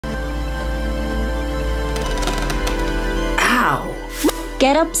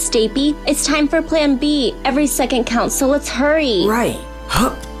Get up, Stapy. It's time for plan B. Every second counts, so let's hurry. Right.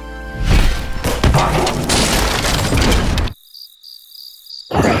 Huh.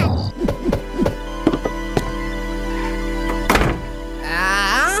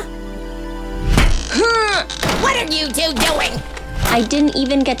 What are you two doing? I didn't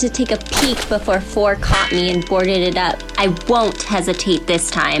even get to take a peek before 4 caught me and boarded it up. I won't hesitate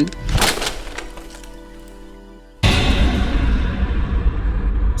this time.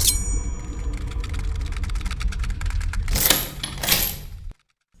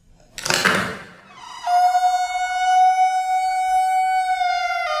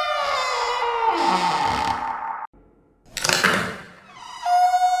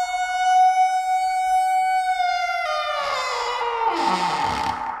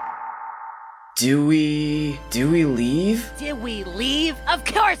 Do we leave? Did we leave? Of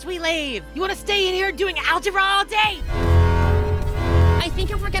course we leave! You wanna stay in here doing algebra all day? I think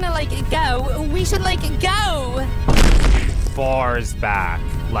if we're gonna, go, we should, go! 4's back.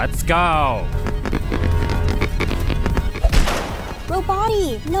 Let's go!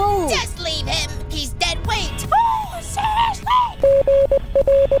 Roboti, no! Just leave him! He's dead weight! Oh, seriously?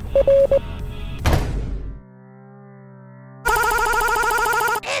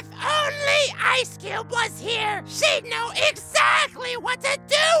 If only Ice Cube was here, she'd know exactly what to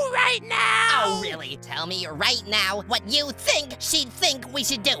do right now! Oh, really? Tell me right now what you think she'd think we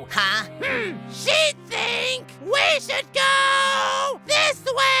should do, huh? She'd think we should go this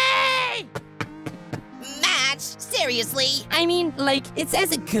way! Match? Seriously? I mean, it's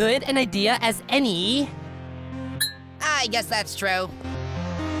as good an idea as any. I guess that's true.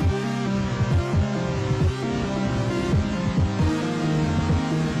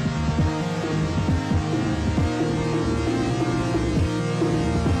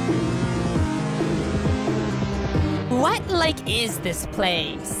 What, is this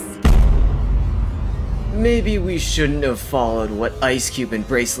place? Maybe we shouldn't have followed what Ice Cube and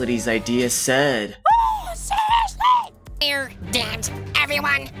Bracelety's idea said. Oh, seriously? Where did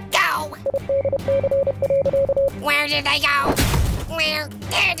everyone go? Where did they go? Where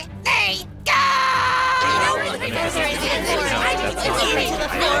did they go?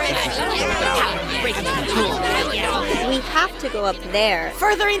 We have to go up there.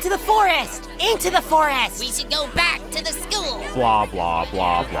 Further into the forest! Into the forest! We should go back to the school! Blah, blah,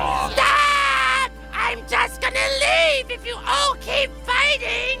 blah, blah. Stop! I'm just gonna leave if you all keep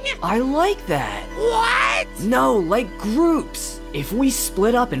fighting! I like that. What? No, like groups. If we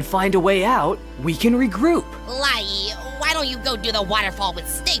split up and find a way out, we can regroup. Lai, why don't you go do the waterfall with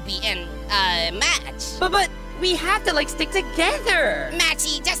Stapy and, Match? But we have to, stick together.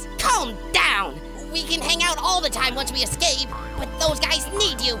 Matchy, just calm down! We can hang out all the time once we escape, but those guys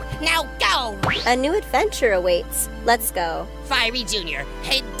need you. Now go! A new adventure awaits. Let's go. Fiery Jr.,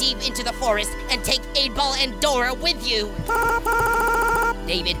 head deep into the forest and take 8-Ball and Dora with you.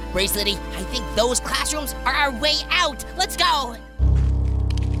 David, Bracelety, I think those classrooms are our way out. Let's go!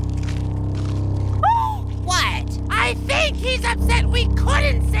 What? I think he's upset we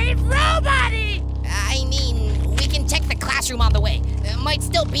couldn't save Roboti! I mean, we can check the classroom on the way. It might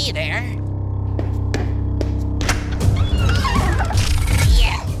still be there.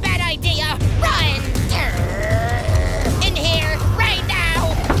 Yeah, bad idea. Run! In here, right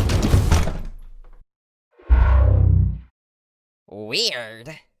now!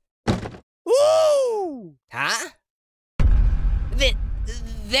 Weird. Ooh! Huh?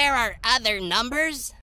 There are other numbers?